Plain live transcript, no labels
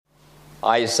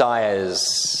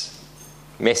Isaiah's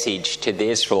message to the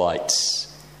Israelites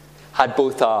had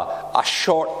both a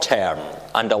short-term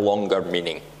and a longer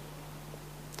meaning.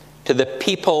 To the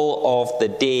people of the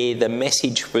day, the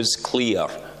message was clear.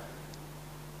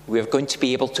 We're going to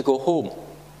be able to go home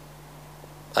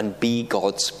and be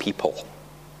God's people.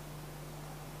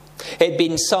 It had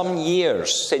been some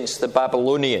years since the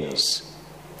Babylonians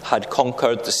had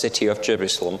conquered the city of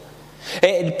Jerusalem.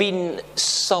 It had been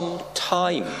some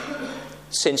time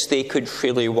since they could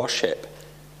freely worship,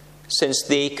 since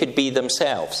they could be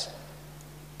themselves.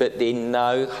 But they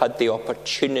now had the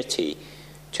opportunity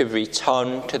to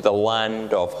return to the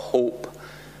land of hope,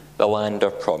 the land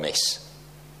of promise.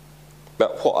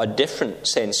 But what a different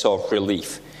sense of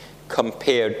relief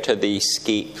compared to the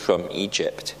escape from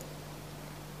Egypt.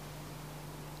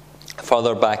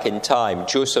 Further back in time,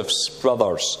 Joseph's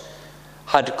brothers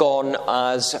had gone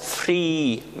as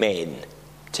free men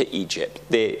to Egypt.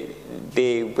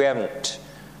 They weren't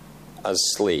as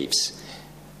slaves.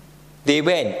 They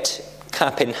went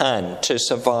cap in hand to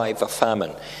survive a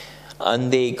famine,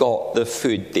 and they got the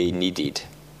food they needed.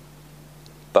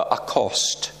 But a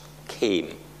cost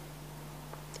came.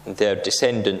 Their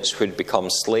descendants would become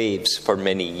slaves for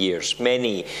many years,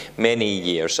 many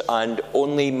years, and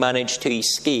only managed to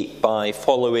escape by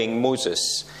following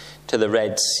Moses to the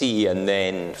Red Sea and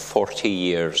then 40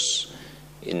 years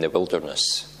in the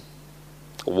wilderness,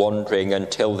 wandering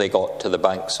until they got to the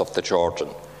banks of the Jordan,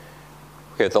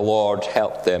 where the Lord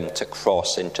helped them to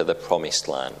cross into the promised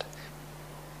land.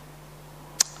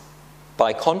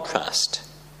 By contrast,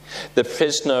 the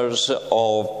prisoners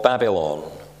of Babylon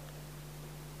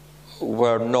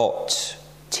were not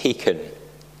taken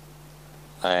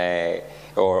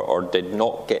or did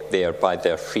not get there by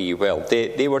their free will.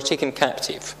 They were taken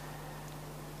captive.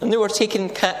 And they were taken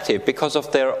captive because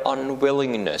of their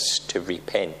unwillingness to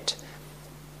repent.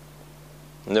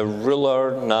 And the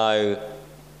ruler now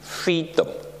freed them.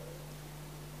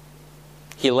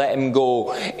 He let him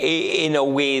go in a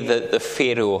way that the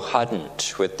Pharaoh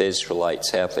hadn't with the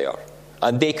Israelites earlier.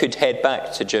 And they could head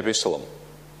back to Jerusalem.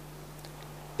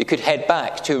 They could head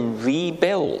back to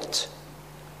rebuild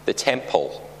the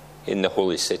temple in the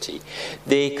holy city.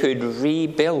 They could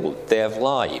rebuild their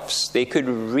lives. They could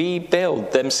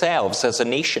rebuild themselves as a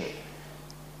nation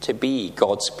to be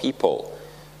God's people,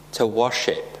 to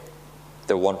worship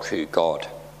the one true God.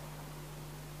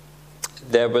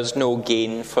 There was no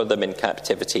gain for them in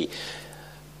captivity,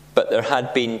 but there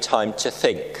had been time to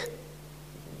think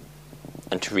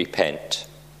and to repent.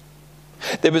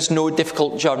 There was no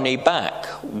difficult journey back,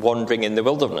 wandering in the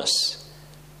wilderness,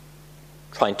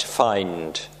 trying to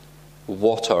find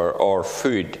water or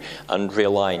food and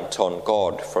reliant on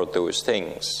God for those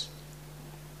things.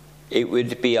 It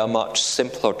would be a much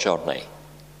simpler journey.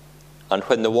 And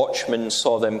when the watchmen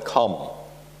saw them come,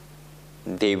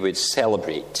 they would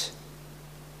celebrate,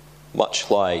 much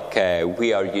like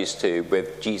we are used to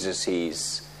with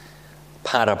Jesus'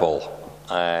 parable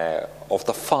of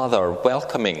the father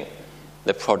welcoming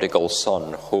the prodigal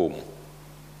son home.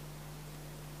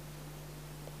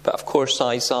 But of course,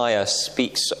 Isaiah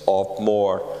speaks of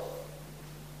more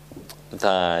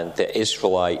than the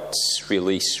Israelites'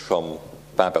 release from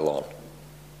Babylon.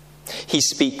 He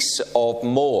speaks of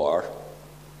more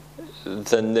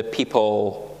than the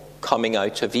people coming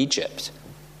out of Egypt.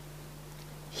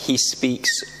 He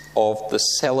speaks of the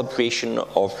celebration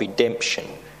of redemption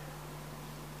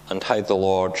and how the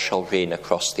Lord shall reign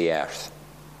across the earth.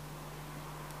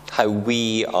 How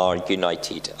we are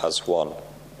united as one.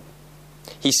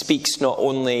 He speaks not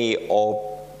only of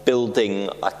building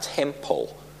a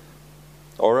temple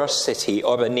or a city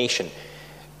or a nation,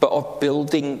 but of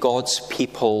building God's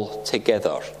people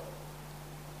together.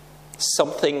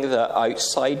 Something that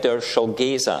outsiders shall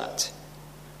gaze at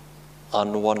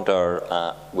and wonder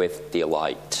at with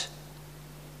delight.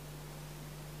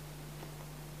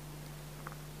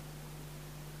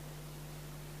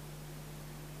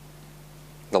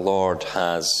 The Lord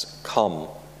has come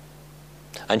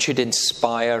and should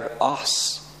inspire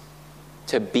us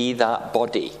to be that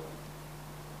body,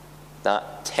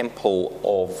 that temple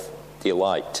of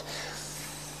delight.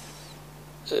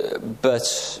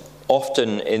 But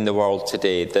often in the world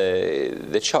today,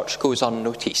 the church goes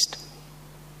unnoticed.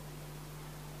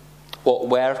 What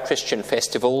were Christian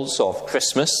festivals of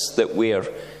Christmas that we're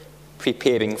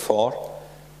preparing for?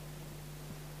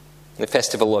 The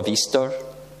festival of Easter,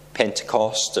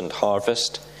 Pentecost and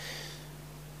harvest.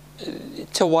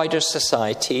 To wider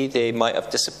society, they might have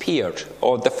disappeared,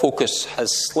 or the focus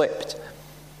has slipped.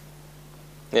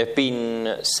 They've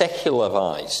been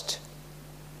secularized,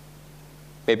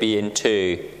 maybe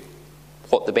into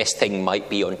what the best thing might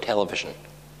be on television.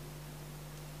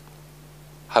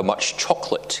 how much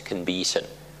chocolate can be eaten.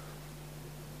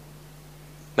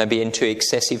 Maybe into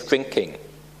excessive drinking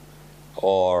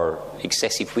or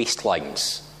excessive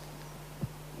waistlines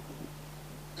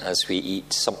as we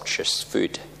eat sumptuous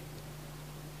food.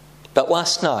 But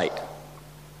last night,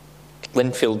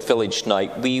 Linfield Village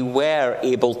night, we were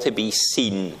able to be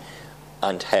seen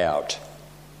and heard.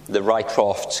 The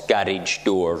Rycroft garage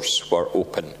doors were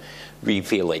open,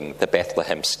 revealing the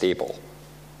Bethlehem stable.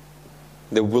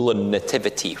 The woolen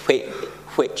nativity,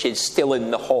 which is still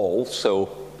in the hall,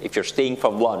 so if you're staying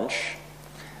for lunch,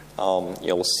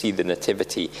 you'll see the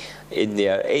nativity in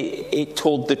there. It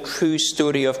told the true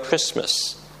story of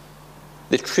Christmas,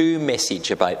 the true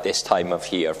message about this time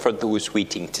of year for those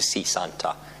waiting to see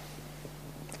Santa.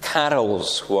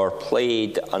 Carols were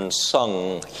played and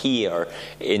sung here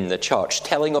in the church,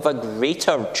 telling of a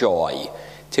greater joy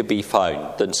to be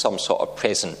found than some sort of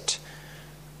present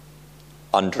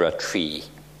under a tree.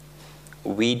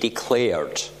 We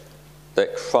declared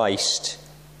that Christ,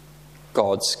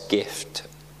 God's gift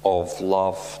of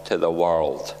love to the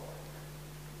world,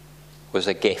 was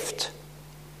a gift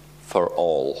for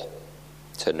all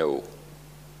to know.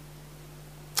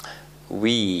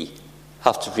 We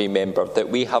have to remember that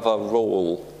we have a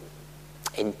role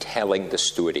in telling the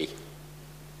story,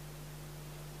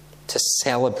 to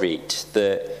celebrate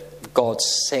that God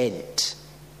sent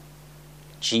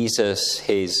Jesus,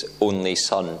 his only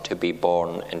Son, to be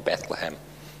born in Bethlehem,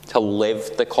 to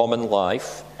live the common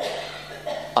life,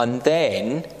 and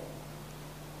then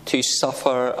to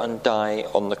suffer and die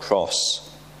on the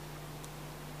cross,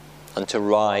 and to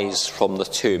rise from the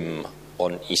tomb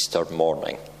on Easter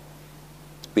morning.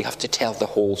 We have to tell the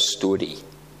whole story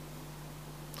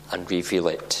and reveal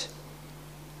it.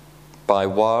 By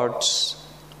words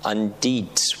and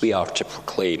deeds we are to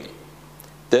proclaim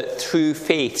that through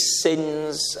faith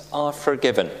sins are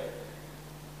forgiven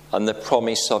and the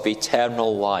promise of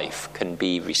eternal life can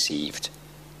be received.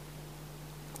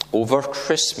 Over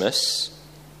Christmas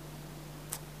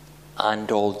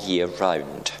and all year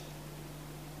round,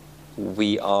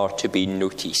 we are to be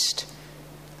noticed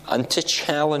and to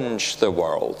challenge the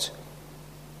world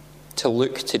to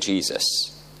look to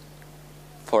Jesus,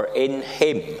 for in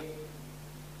him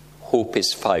hope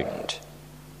is found,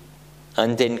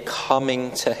 and in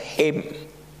coming to him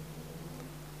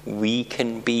we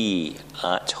can be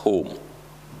at home,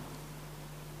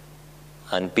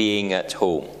 and being at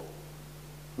home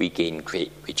we gain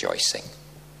great rejoicing.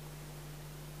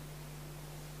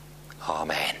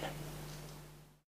 Amen.